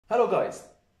Hello guys,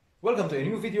 welcome to a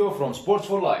new video from Sports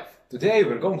for Life. Today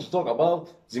we're going to talk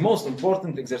about the most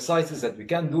important exercises that we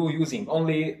can do using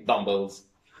only dumbbells.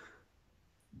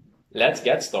 Let's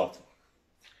get started.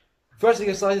 First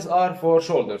exercises are for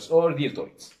shoulders or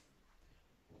deltoids.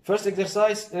 First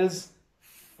exercise is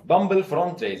dumbbell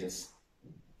front raises.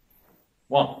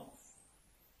 1,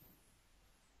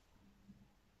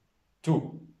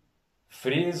 2,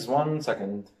 freeze 1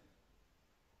 second,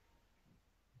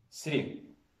 3,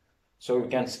 so you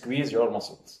can squeeze your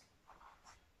muscles,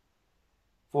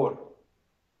 4,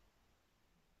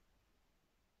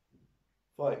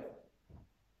 5.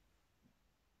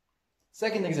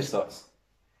 Second exercise,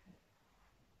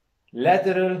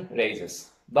 lateral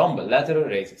raises, dumbbell lateral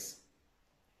raises.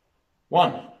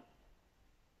 1,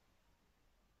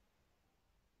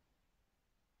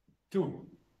 2.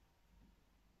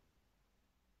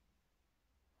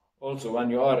 Also,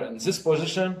 when you are in this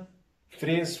position,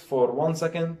 freeze for 1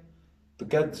 second to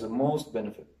get the most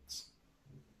benefits.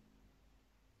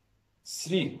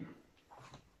 3,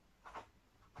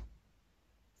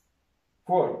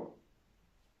 4.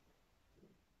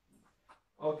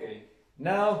 Okay,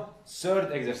 now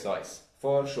third exercise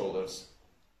for shoulders.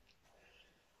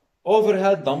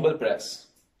 Overhead dumbbell press.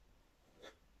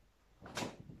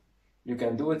 You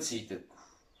can do it seated.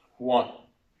 1,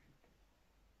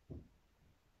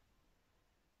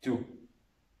 2,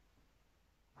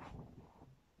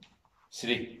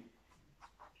 3,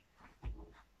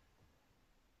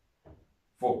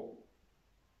 4.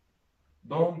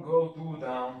 Don't go too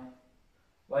down.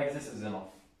 Like this is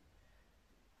enough.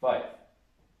 5.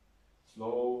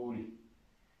 Slowly.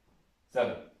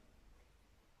 7.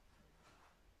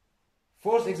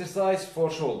 Fourth exercise for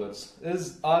shoulders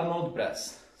is Arnold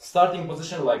press. Starting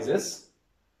position like this.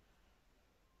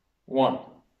 1,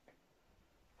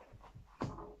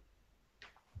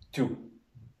 2,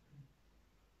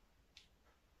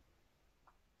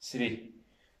 3,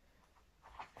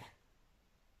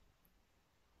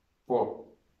 4,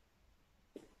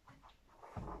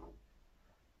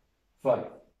 5.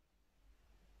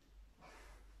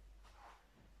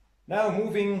 Now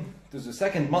moving to the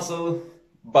second muscle,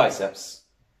 biceps.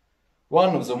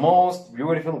 One of the most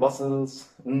beautiful muscles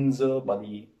in the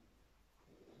body.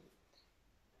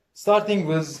 Starting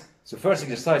with the first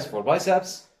exercise for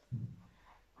biceps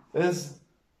is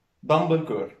dumbbell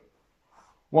curl.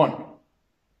 1.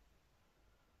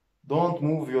 Don't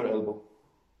move your elbow.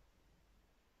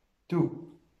 2,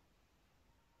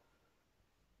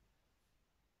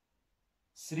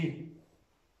 3,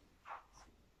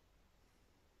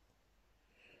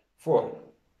 4.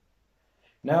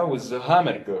 Now with the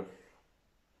hammer curl.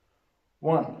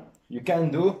 1. You can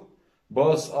do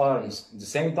both arms at the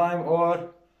same time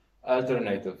or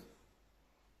alternative.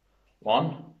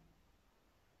 1,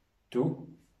 2,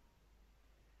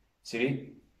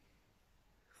 3,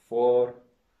 4.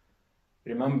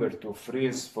 Remember to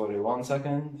freeze for 1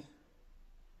 second.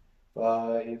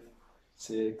 5,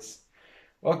 6.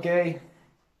 Okay,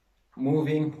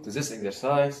 moving to this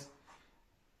exercise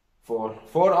for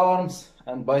forearms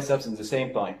and biceps in the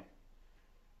same time.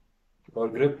 Your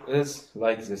grip is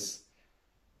like this.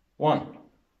 1.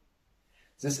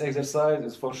 This exercise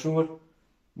is for sure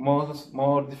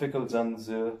more difficult than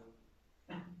the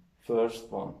first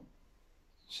one.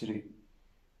 3,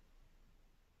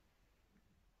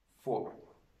 4.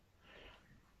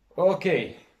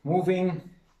 Okay, moving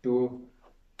to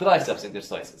triceps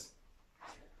exercises.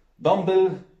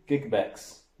 Dumbbell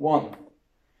kickbacks. 1.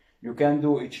 You can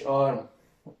do each arm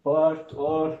apart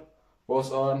or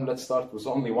both arms. Let's start with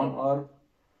only one arm.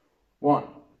 1.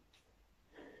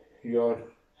 Your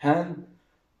hand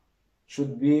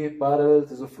should be parallel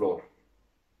to the floor.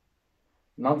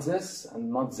 Not this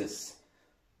and not this.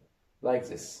 Like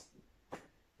this.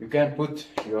 You can put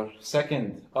your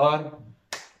second arm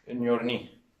in your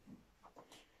knee.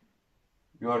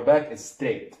 Your back is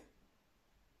straight.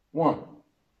 1.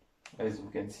 As you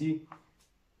can see.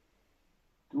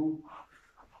 2,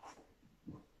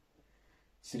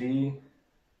 3.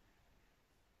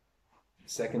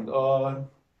 Second arm.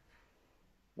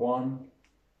 1,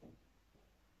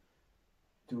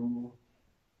 2,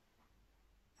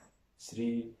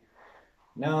 3.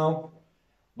 Now,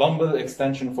 dumbbell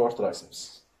extension for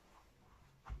triceps.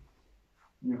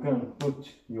 You can put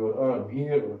your arm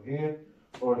here or here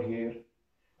or here.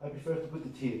 I prefer to put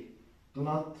it here. Do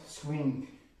not swing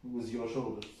with your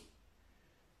shoulders.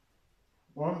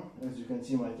 1, as you can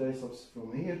see my triceps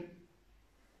from here.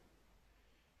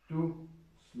 2,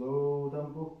 slow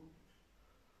tempo.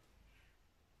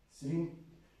 3,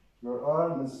 your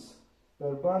arm is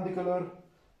perpendicular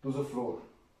to the floor.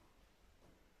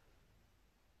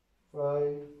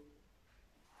 5,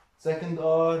 Second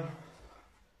arm.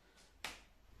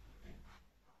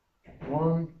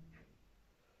 1,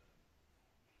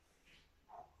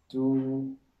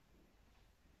 2,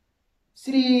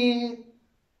 3,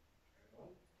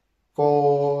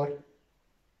 4.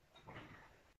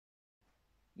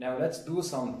 Now let's do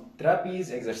some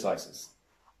trapeze exercises.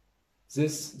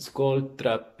 This is called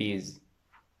trapeze.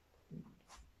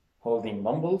 Holding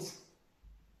dumbbells.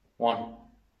 1.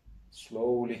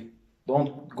 Slowly.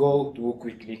 Don't go too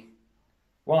quickly.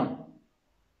 1,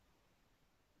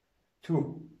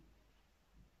 2,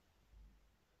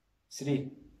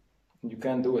 3. You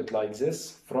can do it like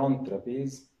this. Front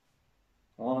trapeze.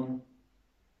 1,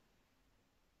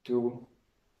 2,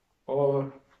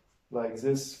 or like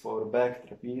this for back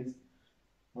trapeze.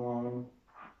 1,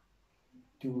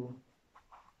 2,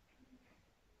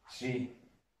 3,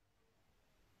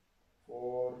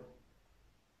 4,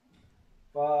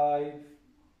 5,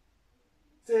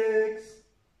 6,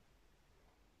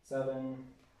 7.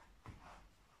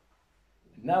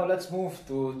 Now let's move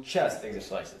to chest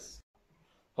exercises.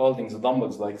 Holding the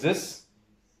dumbbells like this,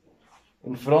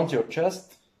 in front of your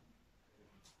chest,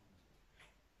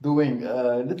 doing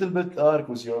a little bit arc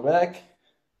with your back,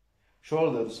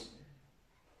 shoulders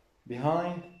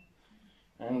behind,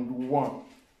 and 1,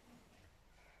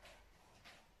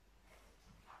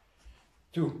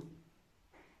 2.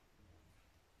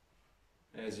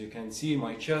 As you can see,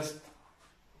 my chest.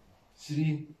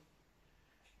 3,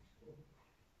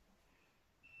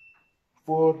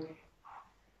 4.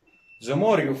 The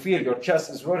more you feel your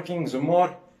chest is working, the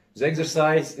more the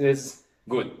exercise is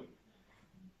good.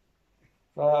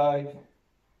 5,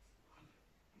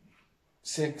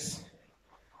 6,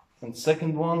 and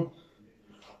second one.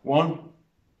 1.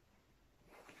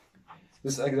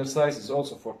 This exercise is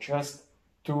also for chest.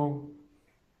 2,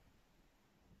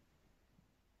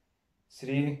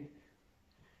 3,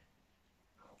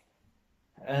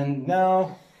 and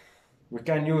now we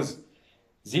can use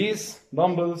these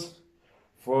dumbbells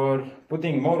for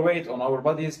putting more weight on our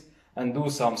bodies and do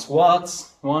some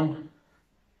squats. 1,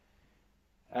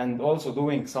 and also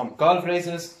doing some calf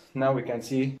raises. Now we can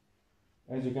see,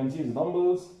 as you can see, the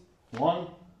dumbbells. 1,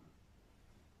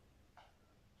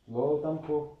 slow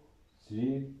tempo.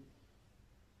 3,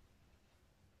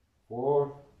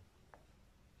 4,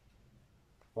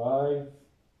 5,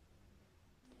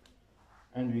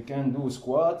 and we can do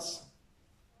squats.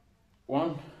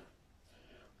 1,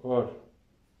 or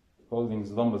holding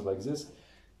the dumbbells like this.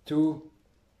 2,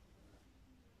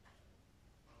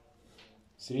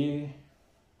 3.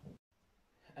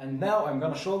 And now I'm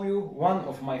gonna show you one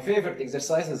of my favorite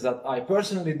exercises that I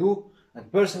personally do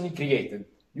and personally created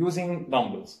using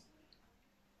dumbbells.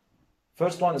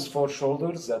 First one is for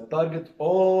shoulders that target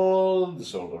all the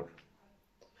shoulder.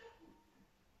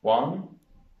 1,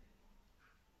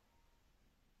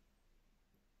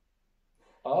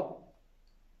 up.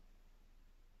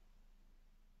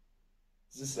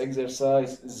 This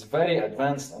exercise is very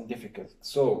advanced and difficult,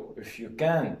 so if you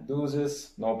can't do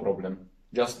this, no problem.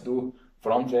 Just do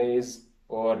front raise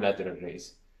or lateral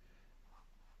raise.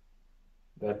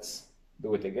 Let's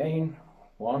do it again.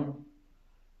 1,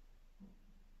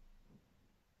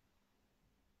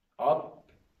 up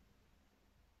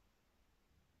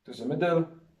to the middle,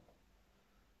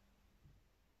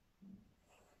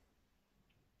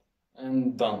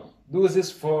 and done. Do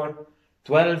this for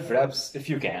 12 reps if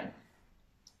you can.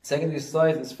 Second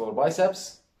exercise is for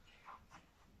biceps.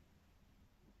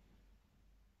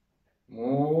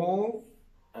 Move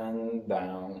and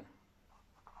down.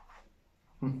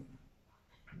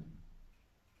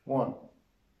 1.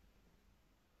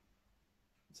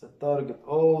 So target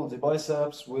all the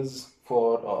biceps with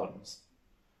 4 arms.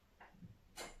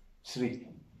 3.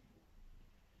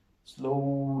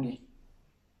 Slowly.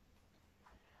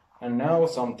 And now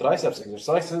some triceps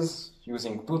exercises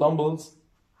using 2 dumbbells.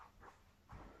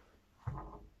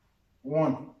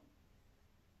 1,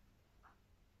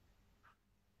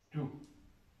 2,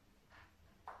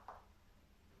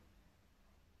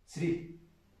 3.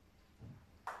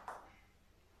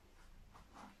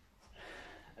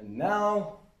 And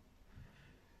now,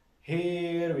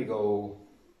 here we go.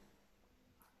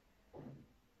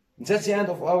 That's the end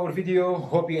of our video.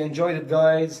 Hope you enjoyed it,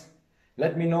 guys.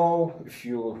 Let me know if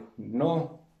you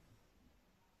know.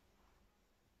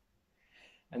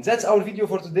 And that's our video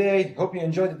for today. Hope you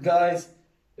enjoyed it, guys.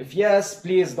 If yes,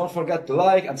 please don't forget to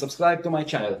like and subscribe to my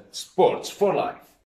channel, Sports for Life.